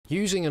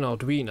Using an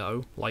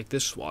Arduino, like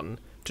this one,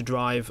 to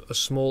drive a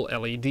small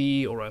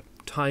LED or a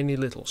tiny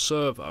little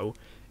servo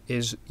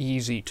is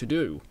easy to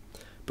do.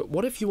 But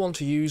what if you want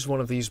to use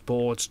one of these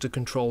boards to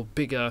control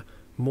bigger,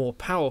 more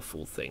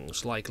powerful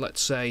things, like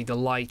let's say the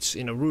lights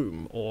in a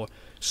room or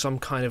some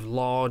kind of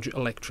large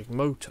electric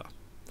motor?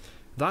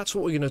 That's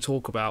what we're going to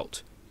talk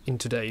about in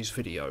today's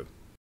video.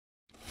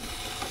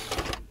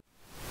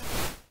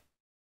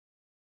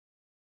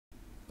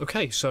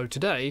 Okay, so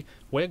today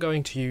we're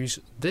going to use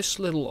this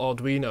little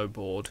Arduino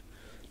board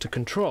to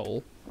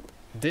control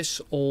this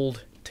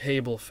old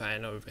table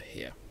fan over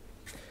here.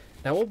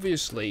 Now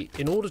obviously,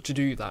 in order to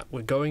do that,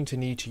 we're going to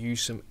need to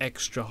use some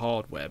extra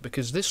hardware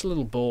because this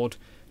little board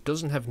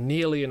doesn't have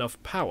nearly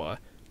enough power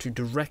to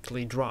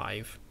directly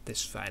drive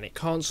this fan. It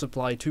can't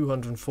supply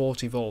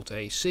 240 volt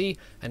AC,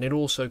 and it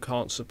also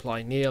can't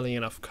supply nearly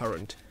enough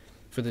current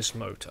for this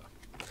motor.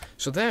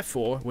 So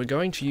therefore, we're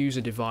going to use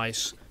a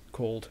device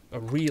called a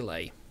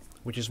relay,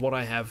 which is what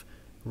I have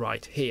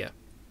right here.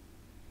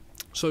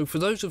 So for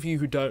those of you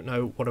who don't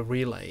know what a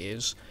relay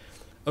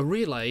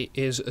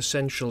is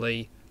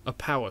essentially a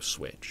power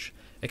switch,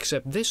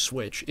 except this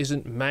switch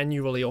isn't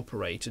manually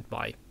operated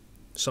by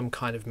some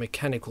kind of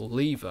mechanical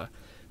lever.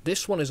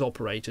 This one is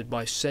operated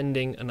by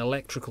sending an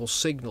electrical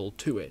signal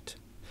to it.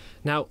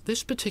 Now,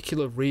 this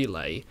particular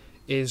relay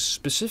is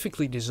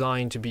specifically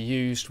designed to be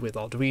used with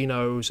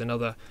Arduinos and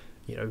other,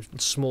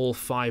 small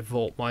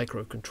 5-volt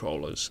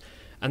microcontrollers.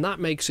 And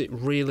that makes it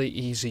really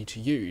easy to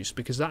use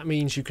because that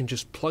means you can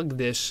just plug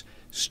this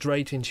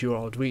straight into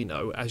your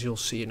Arduino, as you'll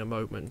see in a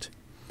moment.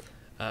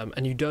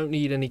 And you don't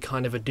need any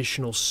kind of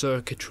additional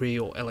circuitry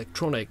or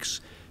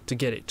electronics to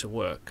get it to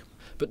work.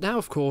 But now,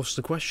 of course,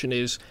 the question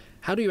is,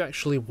 how do you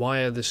actually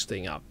wire this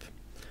thing up?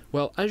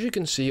 Well, as you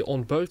can see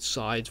on both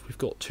sides, we've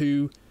got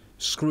two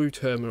screw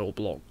terminal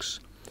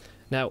blocks.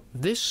 Now,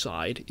 this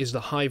side is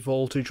the high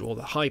voltage or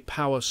the high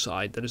power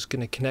side that is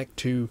going to connect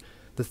to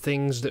the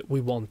things that we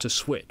want to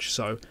switch,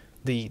 so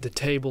the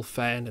table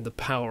fan and the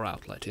power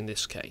outlet in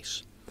this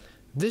case.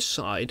 This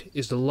side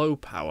is the low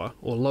power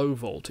or low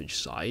voltage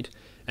side,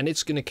 and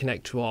it's going to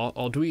connect to our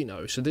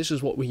Arduino, so this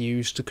is what we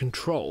use to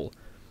control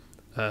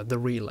the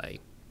relay.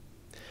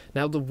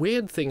 Now the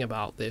weird thing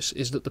about this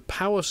is that the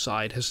power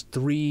side has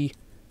three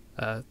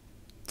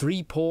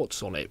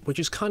ports on it, which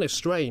is kind of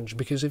strange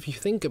because if you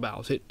think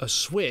about it, a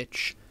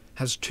switch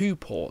has 2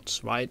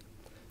 ports, right?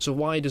 So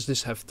why does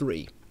this have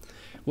 3?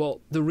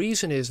 Well, the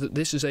reason is that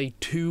this is a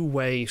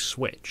two-way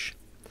switch.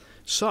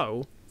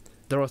 So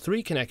there are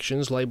 3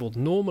 connections labeled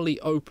normally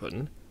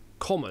open,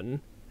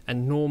 common,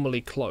 and normally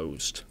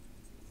closed.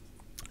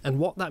 And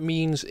what that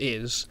means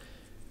is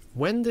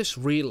when this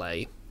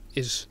relay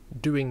is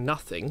doing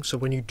nothing, so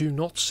when you do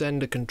not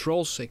send a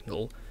control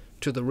signal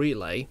to the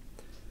relay,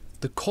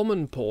 the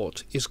common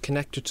port is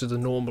connected to the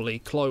normally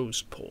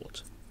closed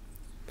port.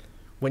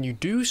 When you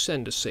do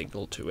send a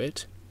signal to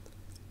it,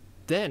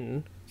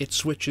 then it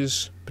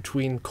switches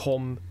between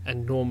COM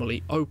and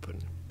normally open.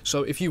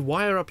 So if you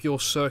wire up your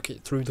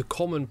circuit through the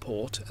common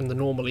port and the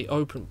normally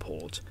open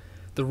port,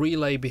 the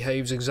relay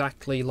behaves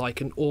exactly like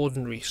an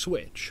ordinary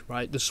switch,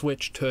 right? The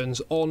switch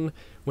turns on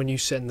when you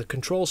send the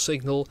control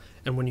signal,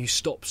 and when you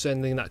stop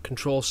sending that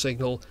control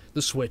signal,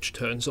 the switch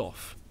turns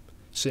off.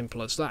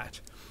 Simple as that.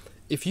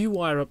 If you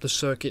wire up the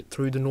circuit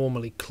through the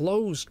normally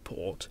closed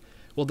port,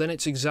 well then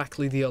it's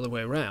exactly the other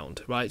way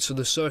around, right? So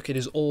the circuit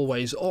is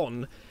always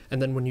on,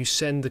 and then when you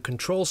send the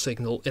control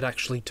signal, it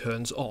actually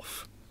turns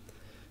off.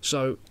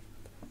 So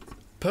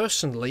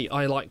personally,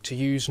 I like to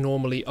use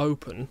normally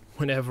open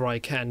whenever I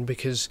can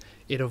because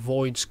it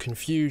avoids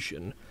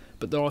confusion,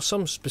 but there are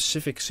some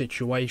specific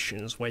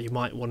situations where you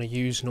might want to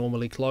use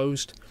normally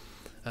closed.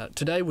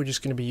 Today we're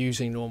just going to be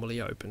using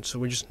normally open, so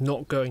we're just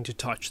not going to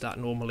touch that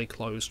normally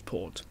closed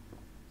port.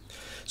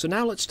 So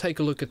now let's take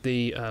a look at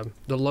the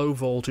low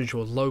voltage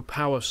or low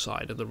power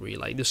side of the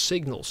relay, the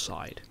signal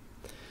side.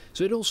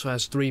 So it also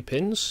has 3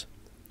 pins.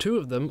 2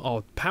 of them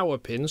are power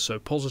pins, so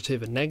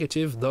positive and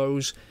negative.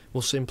 Those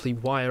will simply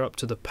wire up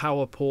to the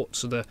power ports,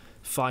 so the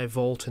 5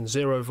 volt and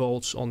 0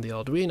 volts on the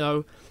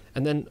Arduino.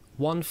 And then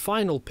one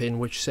final pin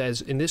which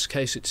says, in this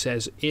case it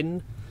says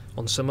in.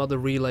 On some other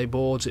relay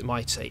boards it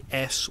might say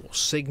S or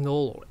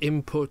signal or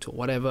input or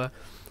whatever.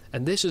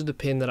 And this is the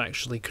pin that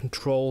actually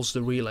controls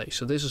the relay.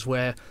 So this is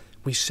where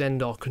we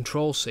send our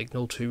control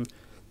signal to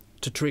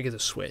trigger the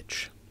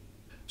switch.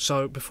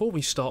 So before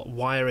we start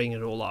wiring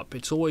it all up,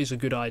 it's always a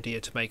good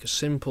idea to make a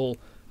simple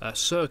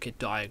circuit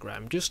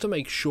diagram just to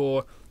make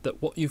sure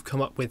that what you've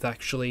come up with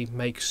actually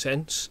makes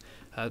sense.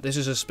 This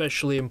is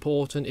especially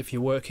important if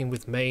you're working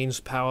with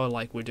mains power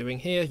like we're doing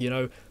here.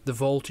 The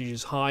voltage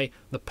is high,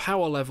 the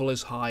power level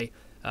is high,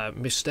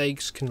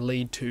 mistakes can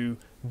lead to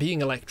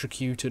being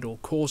electrocuted or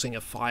causing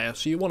a fire,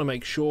 so you want to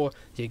make sure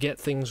you get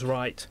things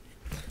right.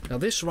 Now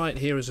this right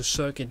here is a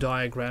circuit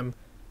diagram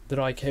that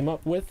I came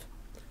up with.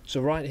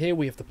 So right here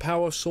we have the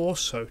power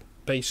source, so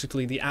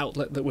basically the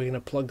outlet that we're going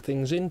to plug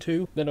things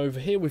into. Then over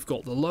here we've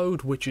got the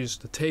load, which is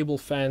the table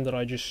fan that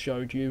I just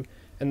showed you.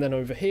 And then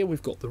over here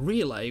we've got the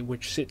relay,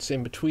 which sits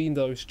in between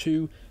those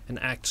two and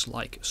acts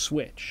like a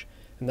switch.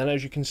 And then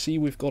as you can see,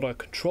 we've got our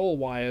control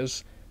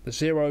wires. The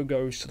 0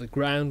 goes to the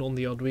ground on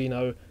the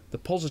Arduino, the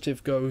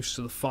positive goes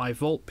to the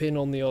 5-volt pin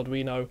on the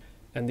Arduino,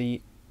 and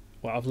the,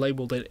 well, I've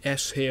labelled it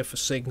S here for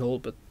signal,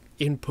 but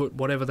input,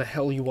 whatever the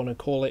hell you want to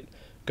call it,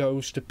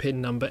 goes to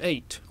pin number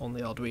 8 on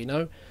the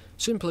Arduino,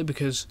 simply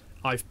because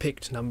I've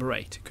picked number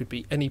 8. It could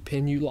be any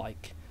pin you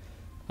like.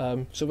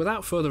 So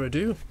without further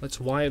ado, let's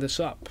wire this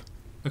up.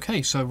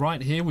 Okay, so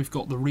right here we've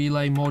got the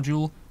relay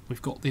module,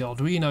 we've got the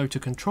Arduino to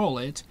control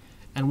it,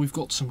 and we've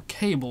got some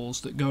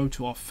cables that go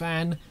to our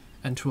fan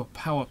and to a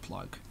power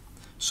plug.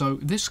 So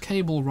this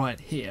cable right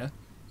here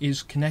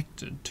is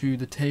connected to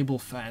the table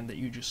fan that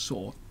you just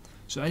saw.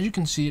 So as you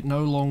can see, it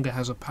no longer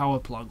has a power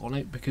plug on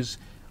it because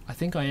I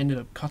think I ended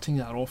up cutting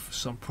that off for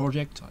some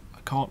project. I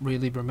can't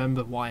really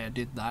remember why I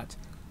did that.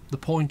 The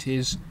point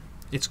is,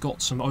 it's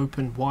got some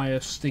open wire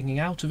sticking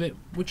out of it,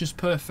 which is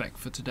perfect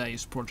for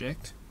today's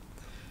project.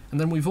 And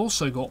then we've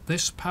also got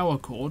this power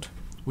cord,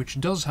 which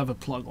does have a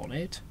plug on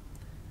it,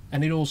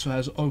 and it also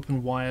has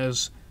open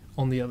wires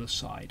on the other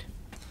side.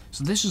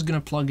 So this is going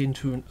to plug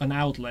into an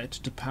outlet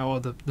to power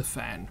the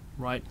fan,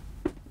 right?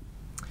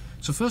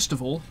 So first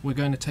of all, we're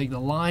going to take the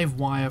live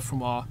wire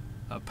from our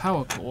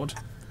power cord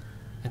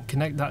and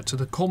connect that to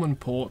the common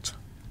port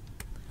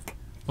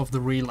of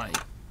the relay.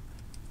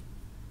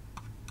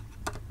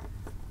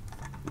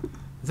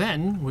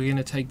 Then we're going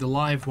to take the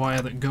live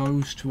wire that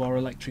goes to our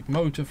electric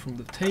motor from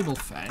the table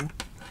fan,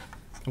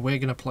 and we're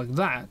going to plug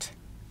that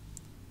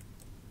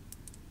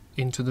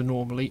into the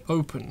normally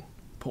open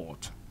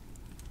port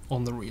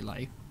on the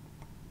relay.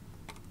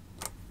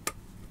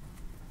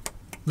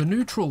 The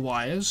neutral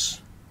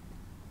wires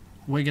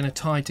we're going to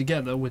tie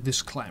together with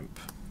this clamp.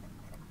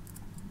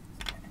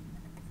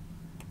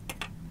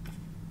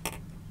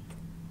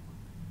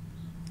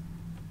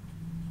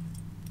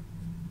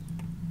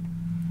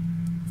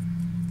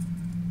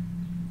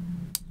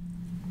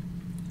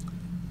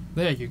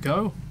 There you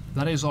go.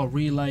 That is our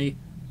relay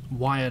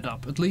wired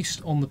up, at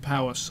least on the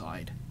power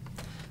side.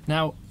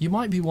 Now, you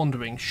might be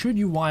wondering, should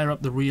you wire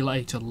up the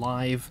relay to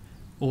live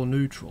or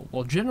neutral?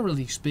 Well,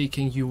 generally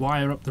speaking, you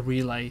wire up the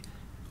relay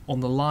on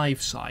the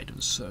live side of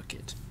the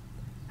circuit.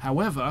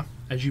 However,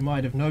 as you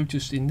might have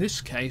noticed in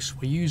this case,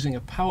 we're using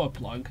a power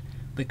plug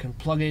that can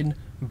plug in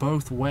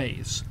both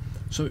ways.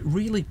 So it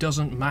really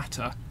doesn't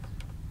matter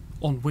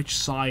on which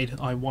side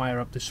I wire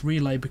up this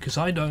relay, because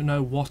I don't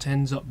know what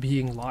ends up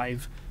being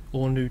live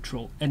or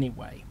neutral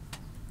anyway.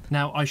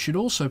 Now, I should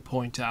also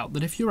point out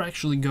that if you're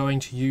actually going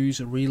to use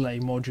a relay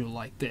module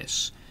like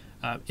this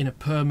in a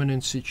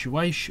permanent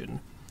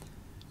situation,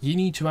 you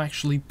need to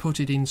actually put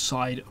it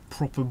inside a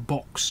proper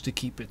box to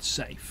keep it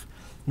safe.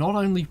 Not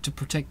only to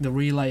protect the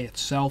relay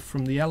itself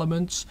from the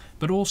elements,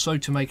 but also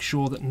to make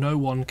sure that no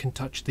one can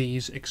touch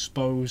these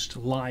exposed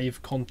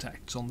live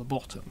contacts on the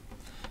bottom.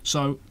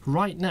 So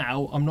right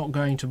now I'm not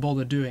going to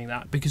bother doing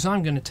that because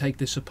I'm going to take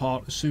this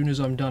apart as soon as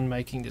I'm done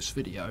making this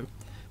video.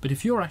 But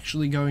if you're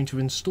actually going to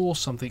install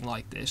something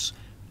like this,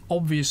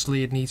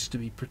 obviously it needs to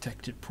be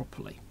protected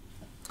properly.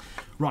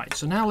 Right,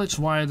 so now let's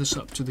wire this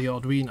up to the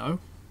Arduino.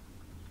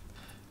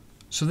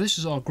 So this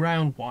is our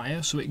ground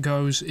wire, so it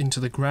goes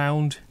into the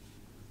ground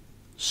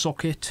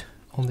socket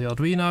on the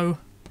Arduino.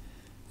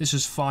 This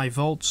is 5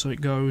 volts, so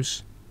it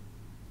goes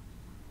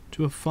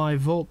to a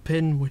 5-volt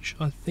pin, which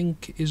I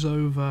think is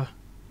over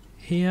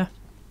here.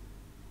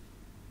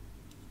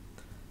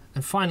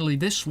 And finally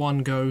this one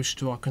goes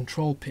to our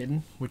control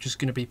pin, which is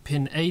going to be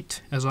pin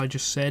 8, as I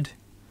just said.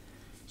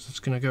 So it's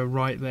going to go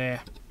right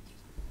there.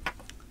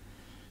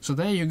 So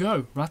there you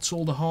go, that's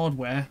all the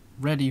hardware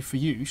ready for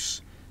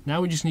use.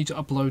 Now we just need to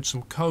upload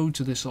some code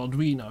to this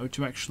Arduino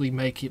to actually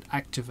make it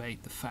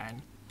activate the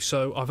fan.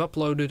 So I've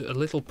uploaded a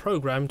little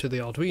program to the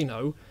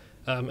Arduino,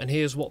 and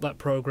here's what that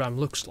program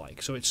looks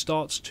like. So it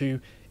starts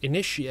to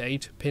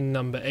initiate pin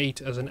number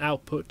 8 as an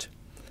output,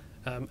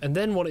 and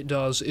then what it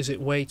does is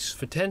it waits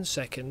for 10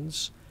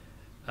 seconds,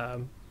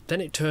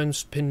 then it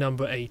turns pin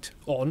number 8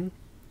 on,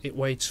 it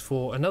waits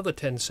for another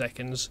 10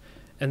 seconds,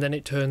 and then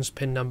it turns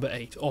pin number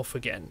 8 off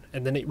again,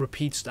 and then it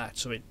repeats that.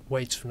 So it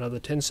waits for another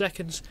 10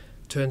 seconds,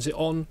 turns it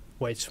on,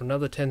 waits for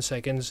another 10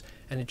 seconds,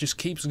 and it just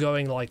keeps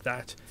going like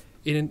that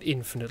in an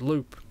infinite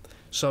loop.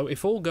 So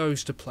if all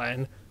goes to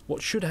plan,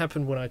 what should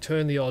happen when I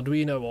turn the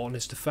Arduino on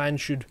is the fan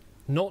should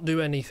not do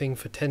anything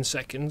for 10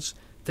 seconds,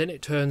 then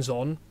it turns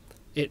on,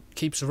 it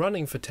keeps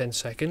running for 10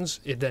 seconds,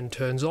 it then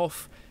turns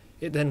off,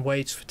 it then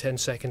waits for 10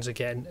 seconds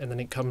again, and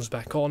then it comes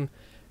back on,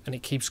 and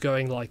it keeps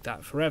going like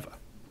that forever.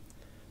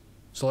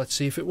 So let's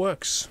see if it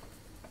works.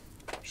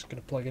 I'm just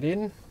going to plug it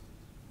in.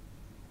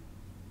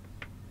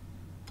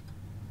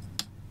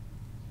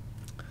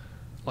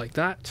 Like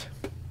that.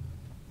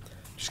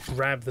 Just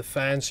grab the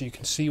fan so you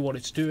can see what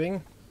it's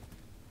doing.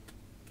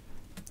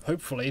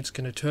 Hopefully it's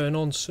going to turn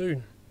on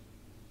soon.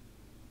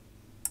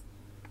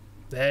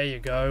 There you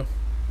go.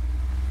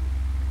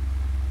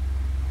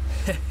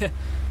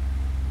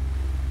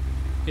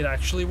 It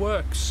actually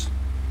works.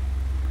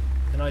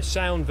 And I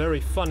sound very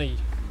funny.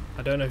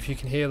 I don't know if you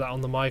can hear that on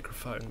the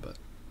microphone, but...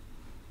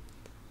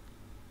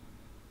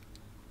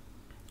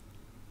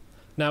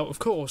 Now, of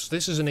course,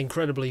 this is an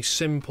incredibly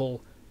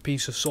simple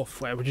piece of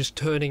software. We're just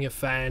turning a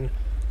fan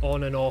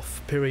on and off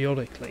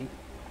periodically.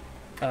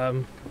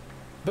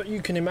 But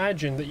you can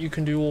imagine that you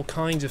can do all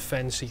kinds of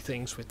fancy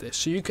things with this.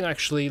 So you can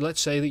actually,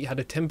 let's say that you had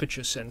a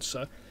temperature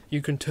sensor,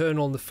 you can turn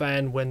on the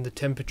fan when the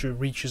temperature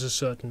reaches a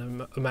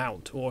certain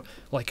amount, or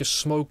like a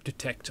smoke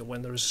detector,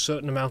 when there is a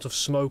certain amount of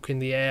smoke in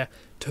the air,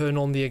 turn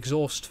on the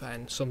exhaust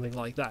fan, something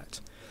like that.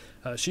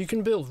 So you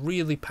can build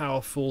really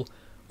powerful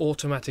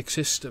automatic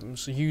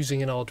systems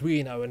using an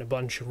Arduino and a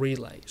bunch of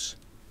relays.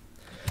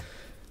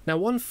 Now,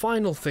 one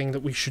final thing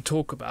that we should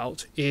talk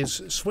about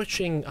is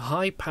switching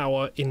high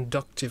power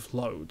inductive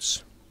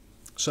loads.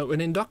 So an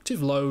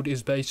inductive load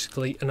is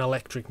basically an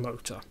electric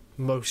motor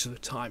most of the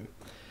time.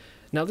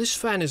 Now, this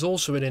fan is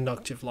also an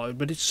inductive load,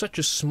 but it's such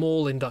a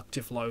small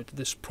inductive load that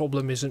this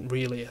problem isn't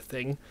really a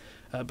thing.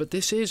 But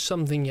this is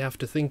something you have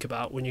to think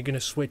about when you're going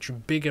to switch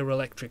bigger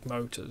electric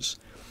motors.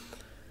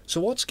 So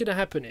what's going to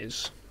happen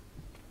is,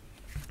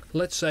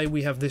 let's say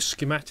we have this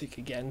schematic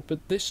again,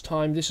 but this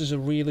time this is a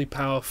really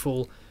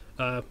powerful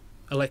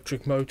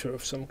electric motor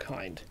of some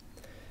kind.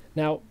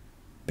 Now,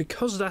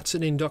 because that's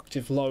an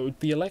inductive load,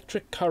 the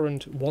electric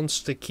current wants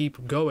to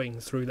keep going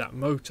through that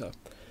motor.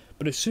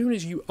 But as soon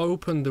as you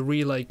open the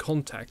relay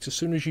contacts, as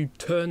soon as you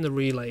turn the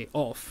relay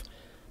off,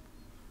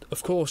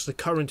 of course the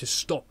current is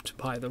stopped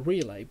by the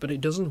relay, but it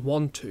doesn't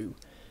want to.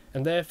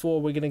 And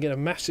therefore we're going to get a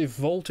massive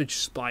voltage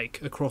spike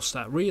across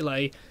that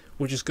relay,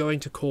 which is going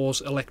to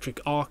cause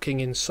electric arcing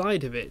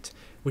inside of it,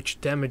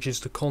 which damages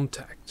the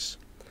contacts.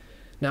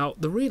 Now,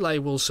 the relay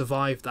will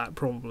survive that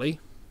probably.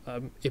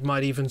 It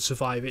might even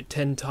survive it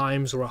 10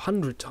 times or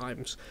 100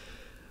 times.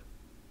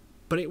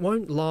 But it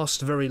won't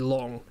last very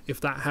long if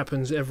that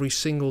happens every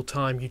single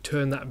time you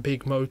turn that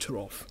big motor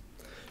off.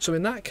 So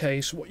in that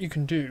case, what you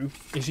can do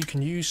is you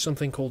can use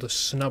something called a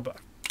snubber.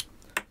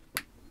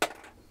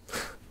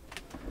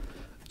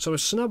 So a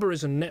snubber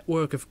is a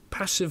network of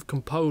passive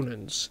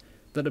components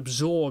that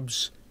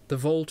absorbs the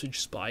voltage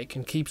spike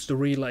and keeps the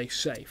relay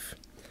safe.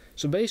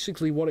 So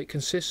basically what it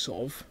consists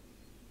of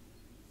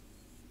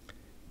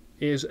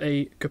is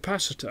a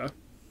capacitor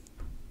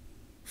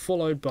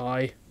followed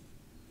by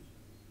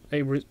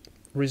a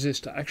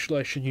resistor. Actually,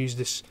 I should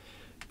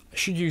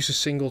use a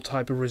single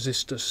type of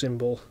resistor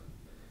symbol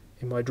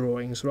in my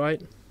drawings,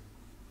 right?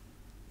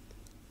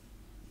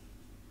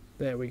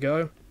 There we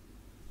go.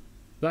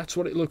 That's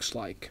what it looks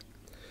like.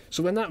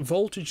 So when that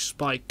voltage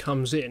spike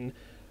comes in,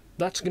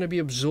 that's going to be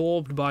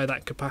absorbed by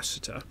that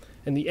capacitor,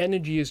 and the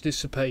energy is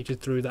dissipated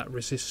through that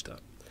resistor.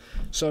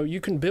 So you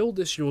can build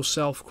this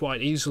yourself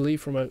quite easily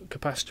from a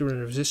capacitor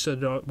and a resistor.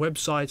 There are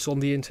websites on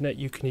the internet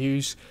you can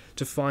use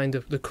to find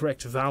the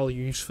correct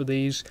values for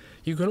these.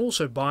 You can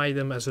also buy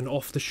them as an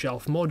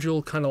off-the-shelf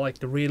module, kind of like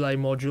the relay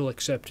module,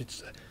 except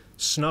it's a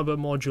snubber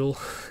module.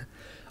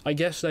 I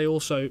guess they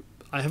also,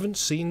 I haven't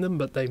seen them,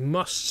 but they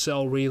must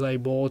sell relay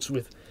boards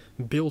with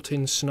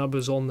built-in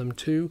snubbers on them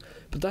too.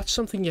 But that's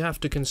something you have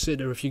to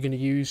consider if you're going to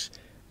use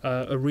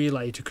a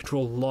relay to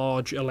control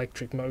large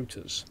electric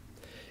motors.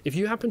 If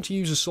you happen to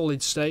use a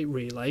solid-state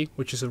relay,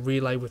 which is a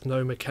relay with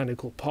no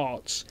mechanical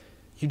parts,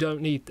 you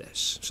don't need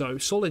this. So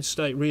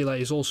solid-state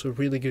relay is also a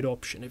really good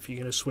option if you're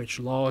going to switch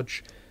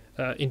large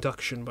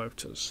induction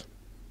motors,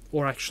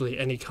 or actually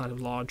any kind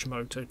of large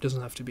motor. It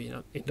doesn't have to be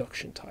an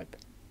induction type.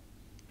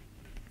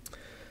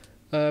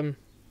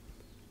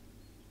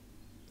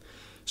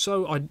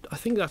 So I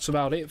think that's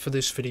about it for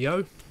this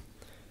video.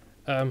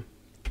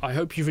 I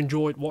hope you've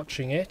enjoyed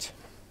watching it.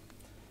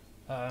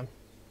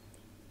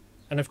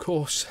 And of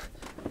course,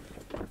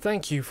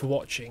 thank you for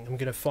watching. I'm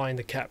going to find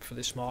the cap for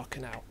this marker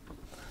now.